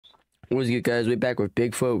What's good, guys? We back with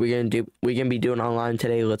Bigfoot. We're gonna be doing online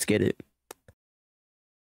today. Let's get it.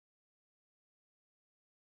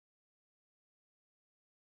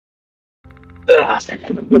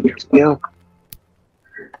 Yeah.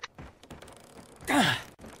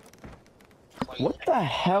 What the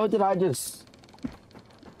hell did I just?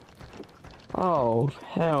 Oh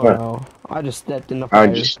hell What? no! I just stepped in the I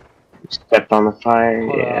fire. just stepped on the fire.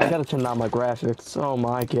 Hold on, I Yeah. gotta turn down my graphics. Oh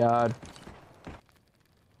my god.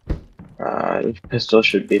 Your pistol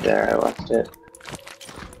should be there. I left it.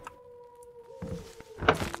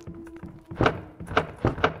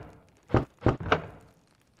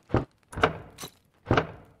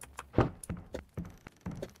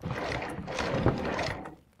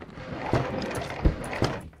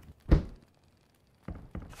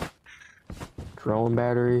 Drone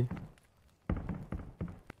battery.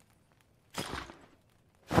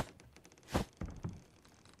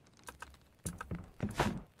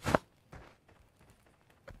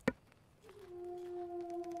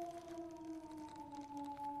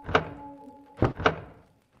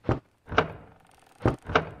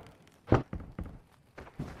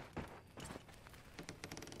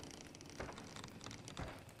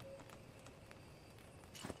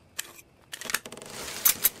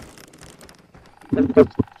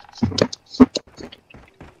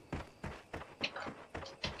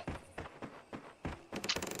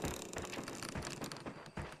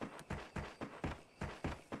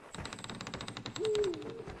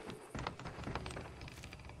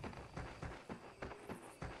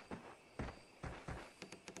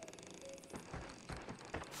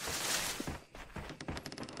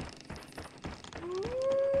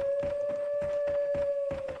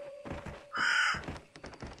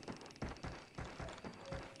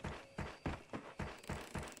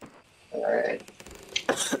 Alright.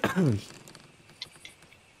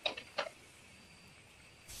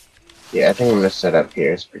 Yeah, I think I'm gonna set up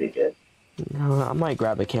here. It's pretty good. I might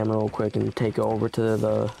grab a camera real quick and take it over to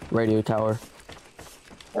the radio tower.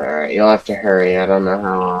 Alright, you'll have to hurry. I don't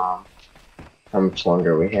know how much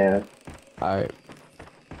longer we have. Alright.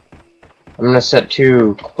 I'm gonna set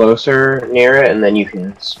two closer near it, and then you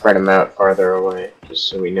can spread them out farther away, just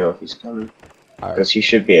so we know if he's coming. Alright. Because he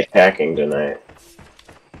should be attacking tonight.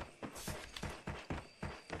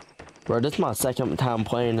 Bro, this is my second time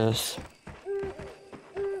playing this.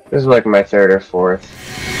 This is like my third or fourth.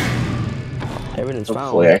 Everything's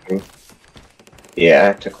Hopefully found. I can...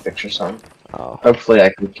 Yeah, I took pictures on him. Oh. Hopefully I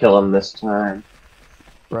can kill him this time.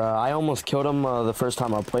 Bro, I almost killed him the first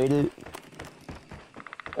time I played it.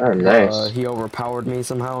 Oh, nice. He overpowered me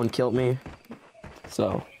somehow and killed me.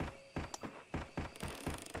 So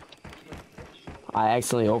I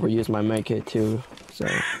accidentally overused my medkit too, so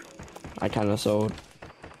I kinda sold.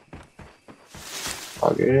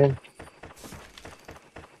 All good.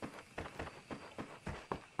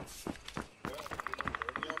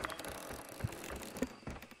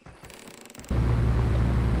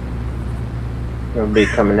 He'll be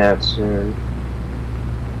coming out soon.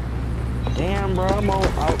 Damn, bro, I'm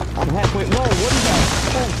halfway. Whoa, what is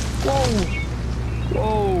that? Whoa,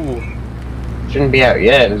 whoa. Shouldn't be out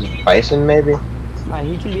yet. Is it Bison, maybe? Nah,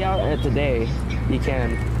 he can be out at today. He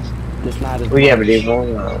can. Just not as Well, yeah, much.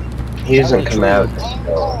 but he doesn't come out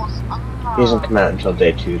until... He doesn't come out until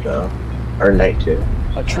day 2, though. Or night 2.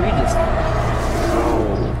 A tree just...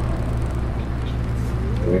 Oh.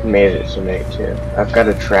 We've made it to night 2. I've got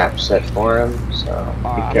a trap set for him, so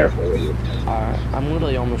be careful with it. Alright, I'm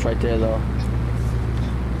literally almost right there, though.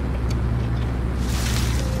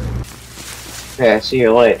 Yeah, I see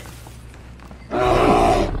your light.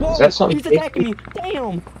 Whoa, Is that something? he's attacking me!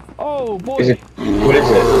 Damn! Oh, boy! Is it? What is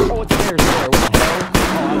it? Oh, it's there, What the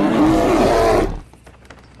hell?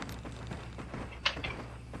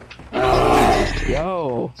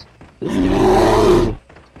 Yo! This is...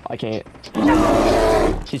 I can't.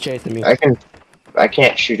 He's chasing me. I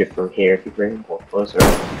can't shoot it from here if you bring him more closer.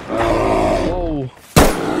 Whoa!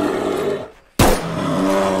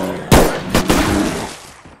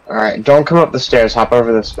 Alright, don't come up the stairs, hop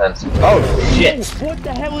over this fence. Oh, shit! What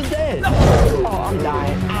the hell is that? Oh, I'm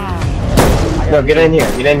dying. Ah. No, get in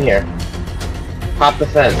here. Hop the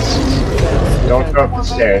fence. Don't go up the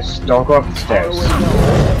stairs. Don't go up the stairs.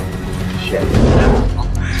 Shit.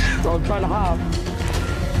 So I'm trying to hop.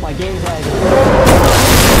 My game's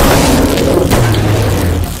lagging.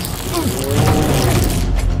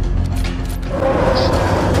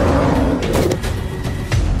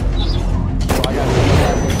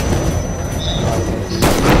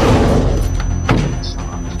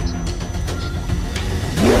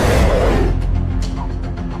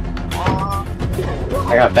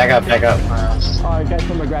 Back up. Alright, guys,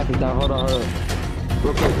 put my graphics down. Hold on.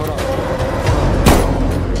 Real quick, hold up.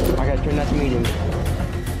 I gotta turn that to medium.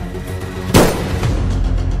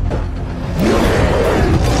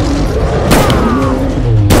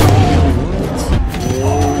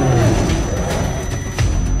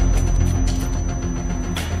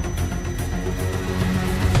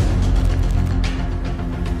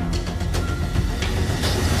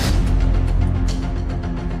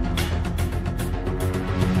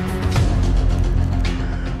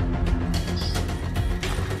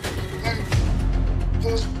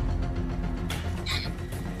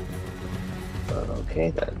 Okay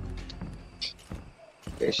then.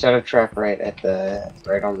 Okay, set a trap right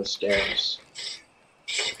on the stairs.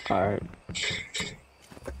 Alright.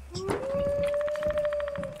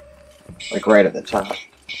 Like right at the top.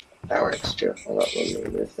 That works too. Hold up, let me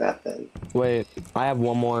move that then. Wait, I have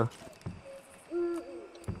one more.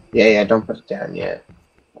 Yeah, don't put it down yet.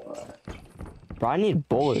 Bro, I need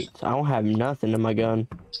bullets. I don't have nothing in my gun.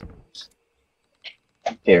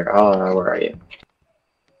 Here, where are you?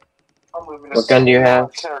 What gun do you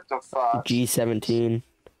have? G17.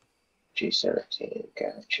 G17,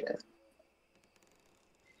 gotcha.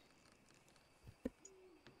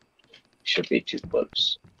 Should be 2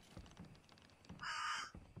 clips.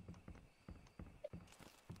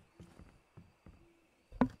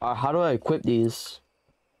 How do I equip these?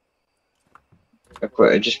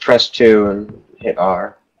 Just press 2 and hit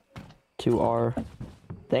R. 2R.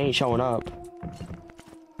 They ain't showing up.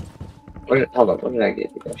 Hold on, what did I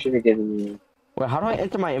give you? I should have given you... Wait, how do I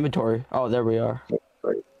enter my inventory? Oh, there we are.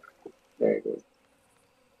 Very good.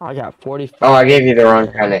 I got 45. Oh, I gave you the wrong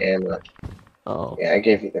kind of ammo. Oh. Yeah, I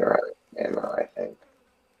gave you the wrong ammo, I think.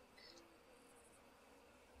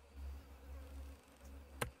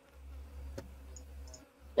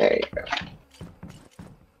 There you go.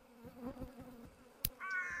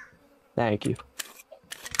 Thank you.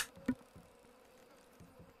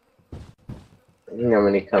 You know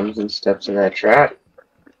when he comes and steps in that trap?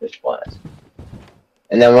 Just blast.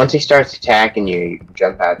 And then once he starts attacking you, you can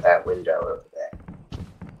jump out that window over there.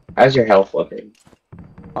 How's your health looking?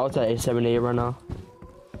 Oh, it's at 78 right now.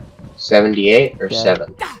 78 or Yeah.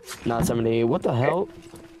 7? Not 78. What the hell?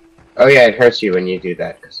 Oh yeah, it hurts you when you do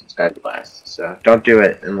that because it's got blast. So don't do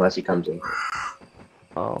it unless he comes in.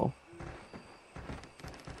 Oh.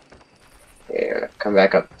 Yeah, come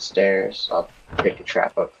back up the stairs. I'll pick the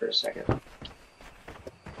trap up for a second.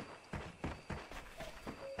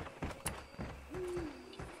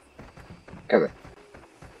 Come here.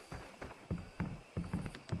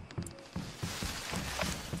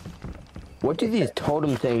 What do these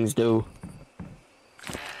totem things do?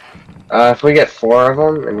 If we get 4 of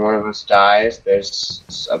them and one of us dies,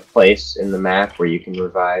 there's a place in the map where you can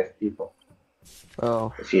revive people.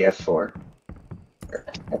 Oh. If you have 4.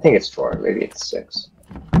 I think it's 4, maybe it's 6.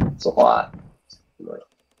 It's a lot.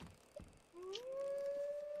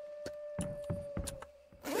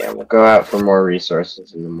 Yeah, we'll go out for more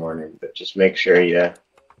resources in the morning, but just make sure you're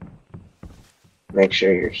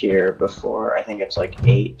here before, I think it's like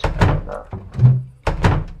 8, I don't know.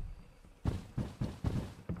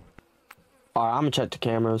 Alright, I'm gonna check the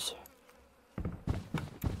cameras.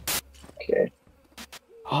 Okay.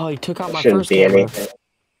 Oh, he took out my Shouldn't first be camera. anything.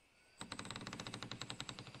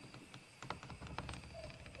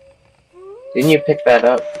 Didn't you pick that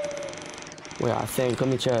up? Wait, I think. Let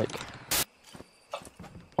me check.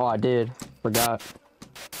 Oh, I did. Forgot.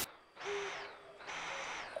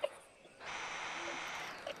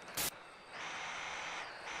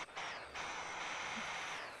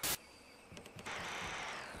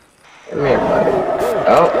 Come here, buddy.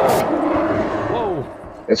 Oh. Whoa.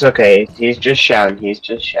 It's okay. He's just shouting.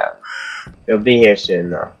 He'll be here soon,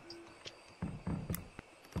 though.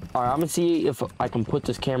 Alright, I'm gonna see if I can put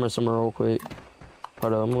this camera somewhere real quick.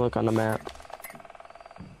 Hold on, I'm gonna look on the map.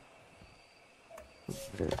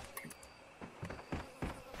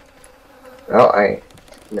 Oh,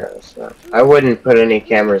 no, it's not. I wouldn't put any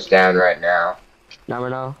cameras down right now. Not right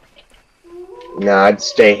now? No, I'd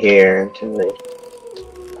stay here until he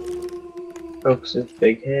pokes his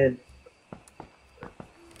big head.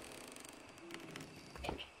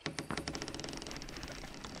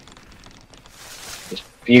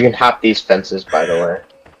 You can hop these fences, by the way.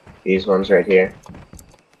 These ones right here.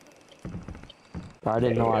 I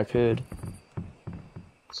didn't know I could.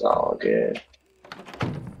 It's all good.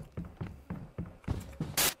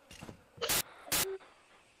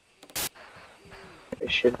 It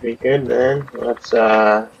should be good then. Let's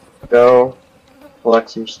go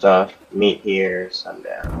collect some stuff. Meet here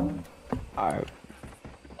sundown. Alright.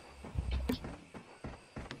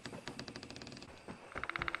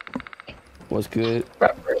 What's good?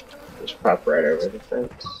 Just prop right over the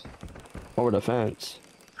fence. Over the fence.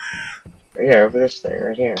 Yeah, over this thing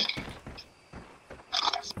right here.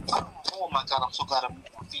 Oh my god, I'm so glad I moved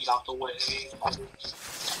my feet out the way. My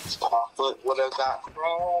foot would have got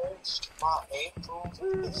crushed. My ankle.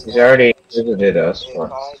 He's already visited us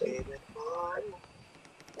once. So.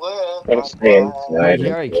 Let's stay Wait, inside.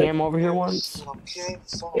 he already came over here once?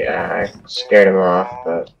 Yeah, I scared him off,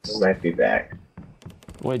 but he might be back.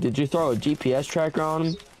 Wait, did you throw a GPS tracker on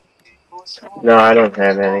him? No, I don't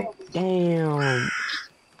have any. Damn.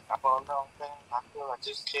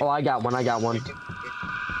 Oh, I got one. I got one.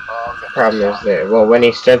 Problem is that, well, when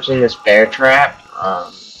he steps in this bear trap,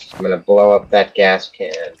 I'm gonna blow up that gas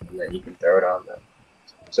can, and then you can throw it on them.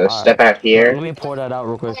 So step out here. Let me pour that out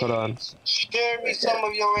real quick. Hold on. Share me some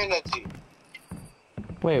of your energy.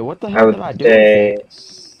 Wait, what the hell did I do with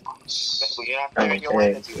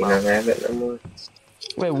it? You don't have it no more?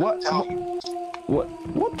 Wait, what?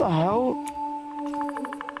 What the hell?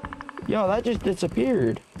 Yo, that just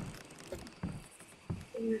disappeared.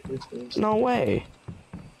 No way.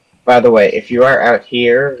 By the way, if you are out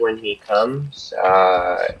here when he comes,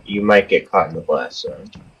 you might get caught in the blast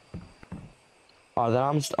zone. Oh,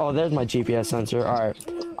 then oh, there's my GPS sensor. All right,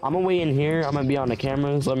 I'm gonna wait in here. I'm gonna be on the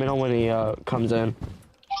cameras. Let me know when he comes in.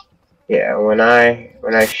 Yeah, when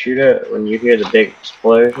you hear the big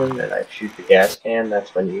explosion and I shoot the gas can,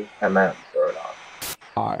 that's when you come out and throw it off.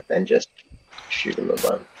 All right. Then just shoot him a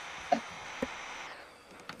bunch.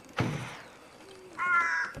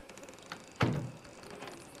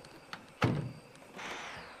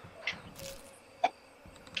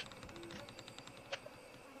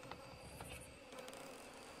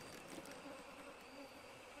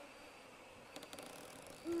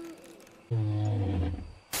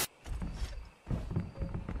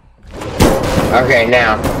 Okay,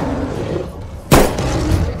 now.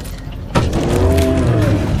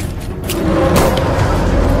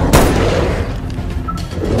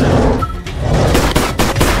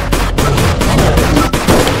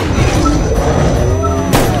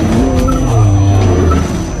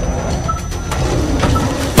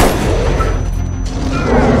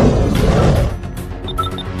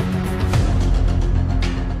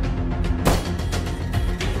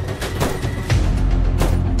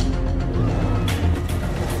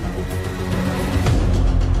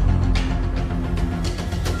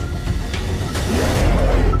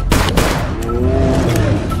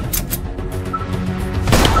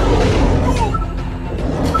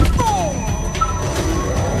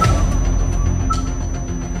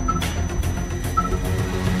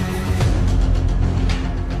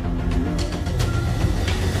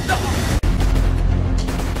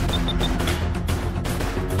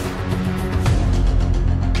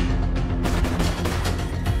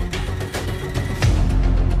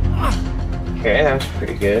 Okay, that was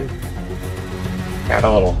pretty good. Got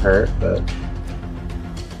a little hurt, but...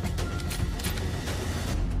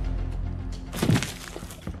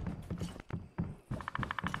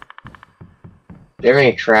 Do you have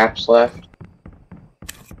any traps left?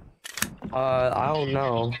 I don't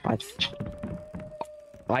know.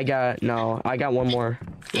 I got one more.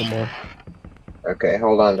 Okay,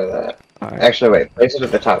 hold on to that. All right. Actually, wait, place it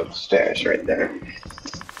at the top of the stairs, right there.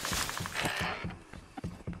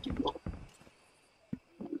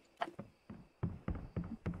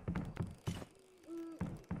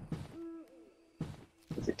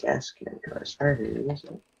 The gas can go as far as it is.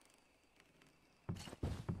 Do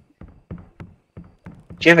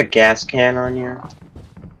you have a gas can on you?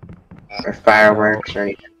 Or fireworks or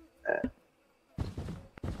anything like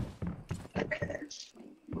that? Okay.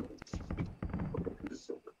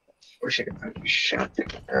 Wish I could find a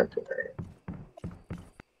shotgun out there.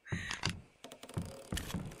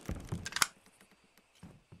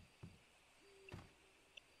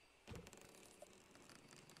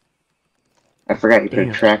 I forgot you put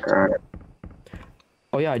a tracker on it.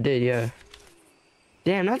 Oh yeah, I did. Yeah.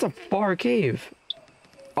 Damn, that's a far cave.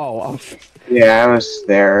 Oh. Yeah, I was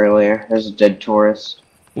there earlier. There's a dead tourist.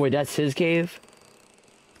 Wait, that's his cave?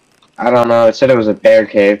 I don't know. It said it was a bear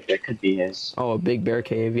cave, but it could be his. Oh, a big bear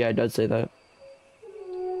cave. Yeah, it does say that.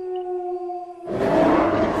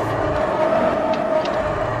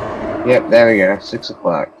 Yep, there we go. 6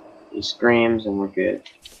 o'clock. He screams and we're good.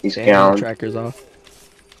 He's Damn, gone. the tracker's off.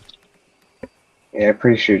 Yeah,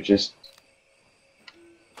 pretty sure just...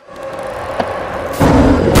 I'm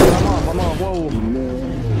off, whoa.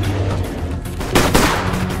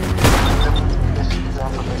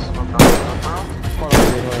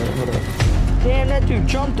 Hold on. Damn, that dude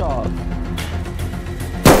jumped off.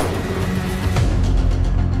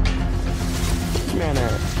 This man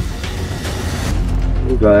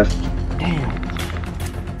He left. Damn.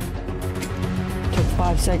 Took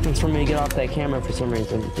 5 seconds for me to get off that camera for some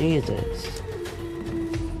reason. Jesus.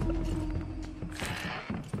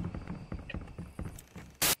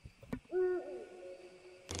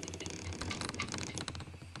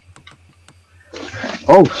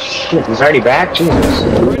 Oh shit, he's already back? Jesus.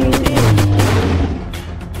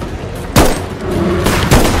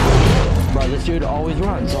 Bro, this dude always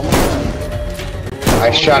runs. Oh my god.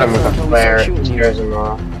 I shot him with a flare. It scares him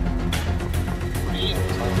off.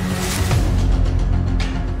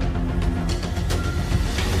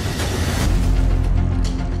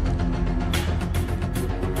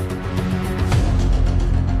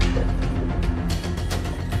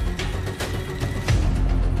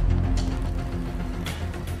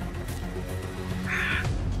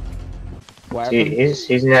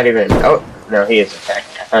 He's not even. Oh no, he is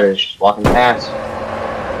attacking. I thought he was just walking past.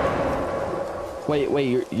 Wait,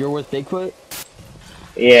 you're with Bigfoot?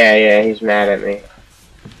 Yeah, he's mad at me.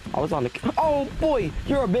 I was on the. Oh boy,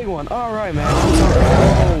 you're a big one. All right, man. I'm sorry.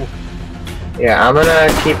 Oh. Yeah, I'm gonna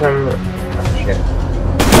keep him. Oh, shit.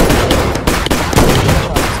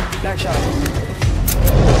 Back shot.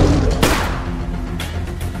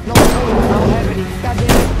 No, I don't have any. God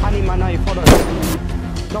damn it. I need my knife. Hold on.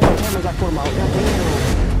 No, my cameras, I put them out. God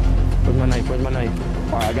damn. Where's my knife? Where's my knife?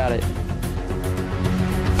 Alright, I got it.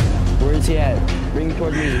 Where is he at? Bring him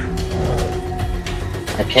toward me.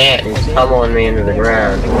 I can't. He's pummeling me into the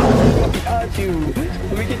ground. Got you.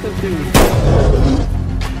 Let me get this dude.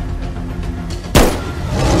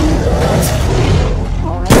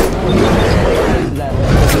 Alright.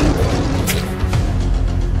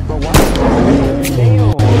 Bro, what?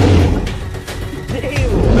 Damn.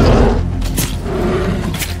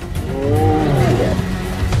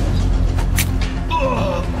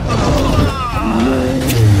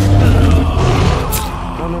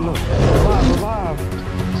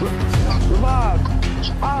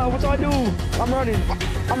 I'm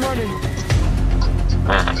running. I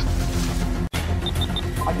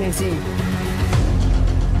can't see.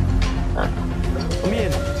 I'm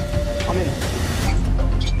in.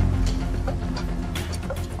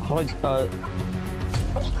 How do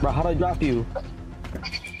bro, how do I drop you?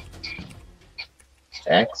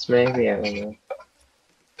 X maybe? I don't know.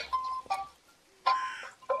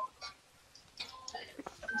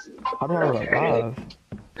 How do I revive?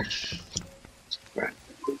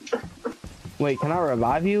 Wait, can I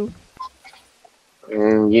revive you?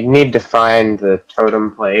 You'd need to find the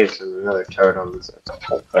totem place and another totems. That's a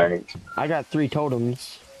whole thing. I got 3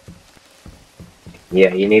 totems.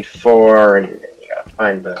 Yeah, you need 4, and you gotta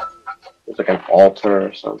find the. There's like an altar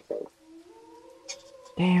or something.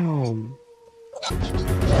 Damn.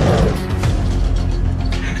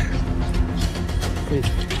 Please.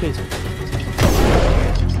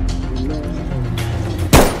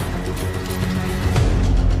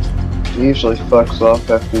 He usually fucks off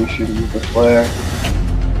after you shoot him with a flare.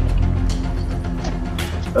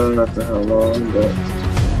 I don't know for how long, but...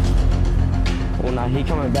 Well, now he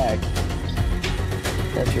coming back.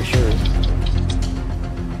 That's for sure.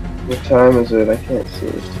 What time is it? I can't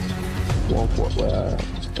see.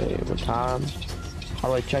 What time? How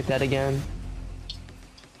do I check that again?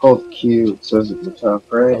 Hold Q, it says at the top,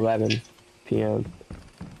 right? 11 p.m.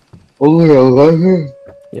 Only 11?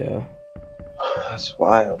 Yeah. That's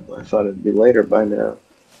wild. I thought it'd be later by now.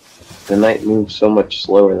 The night moves so much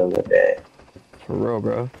slower than the day. For real,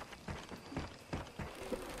 bro.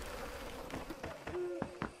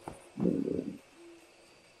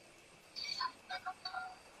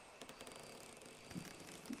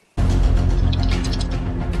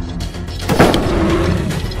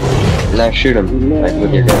 Now shoot him, like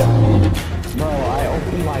with your gun. Bro, I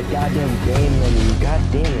opened my goddamn game menu. God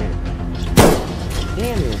damn it.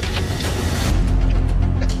 Damn it.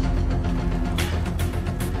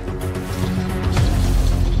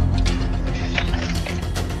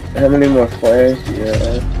 How many more flares do you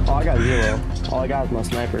have? Oh, I got 0. All I got is my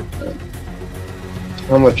sniper.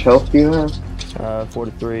 How much health do you have?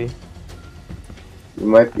 43. You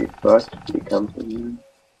might be fucked if he comes in here.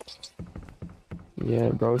 Yeah,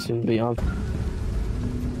 bro, soon to be on. God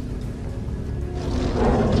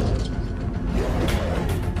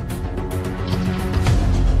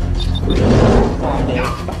damn.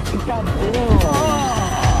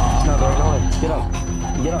 No, they're annoying. Get up.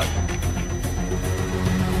 Get up.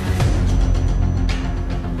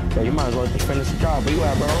 Bro, you might as well just finish the job. Where you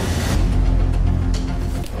at, bro?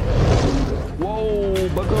 Whoa,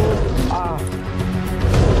 bucko. Ah.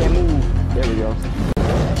 Can't move. There we go.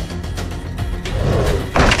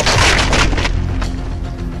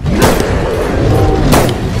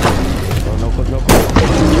 No clip.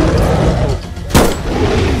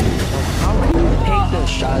 How do you take those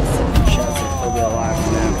shots if you're alive?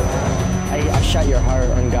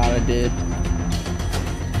 god, I did.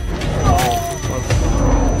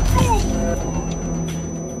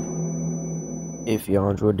 If y'all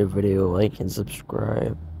enjoyed the video, like and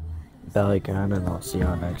subscribe, bell icon, and I'll see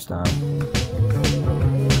y'all next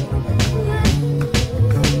time.